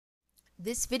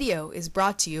This video is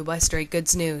brought to you by Straight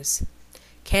Goods News,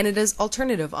 Canada's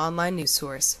alternative online news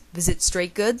source. Visit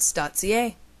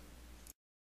straightgoods.ca.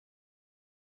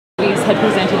 Had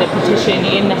presented a petition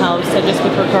in the House just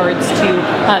with regards to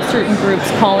certain groups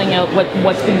calling out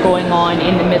what's been going on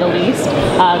in the Middle East,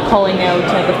 calling out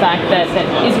the fact that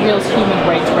Israel's human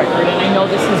rights record, and I know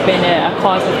this has been a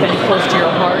cause that's been close to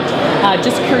your heart.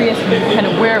 Just curious kind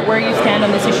of where you stand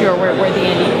on this issue, or where the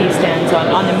NDP stands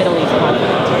on the Middle East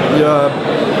conflict. Yeah,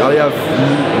 I have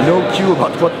no clue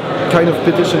about what kind of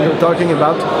petition you're talking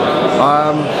about.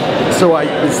 So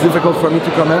it's difficult for me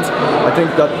to comment. I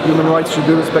think that human rights should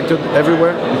be respected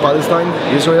everywhere, in Palestine,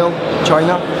 Israel,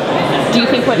 China. Do you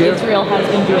think what Israel has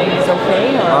been doing is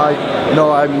okay? Or?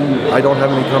 I don't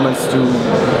have any comments to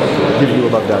give you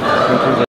about that.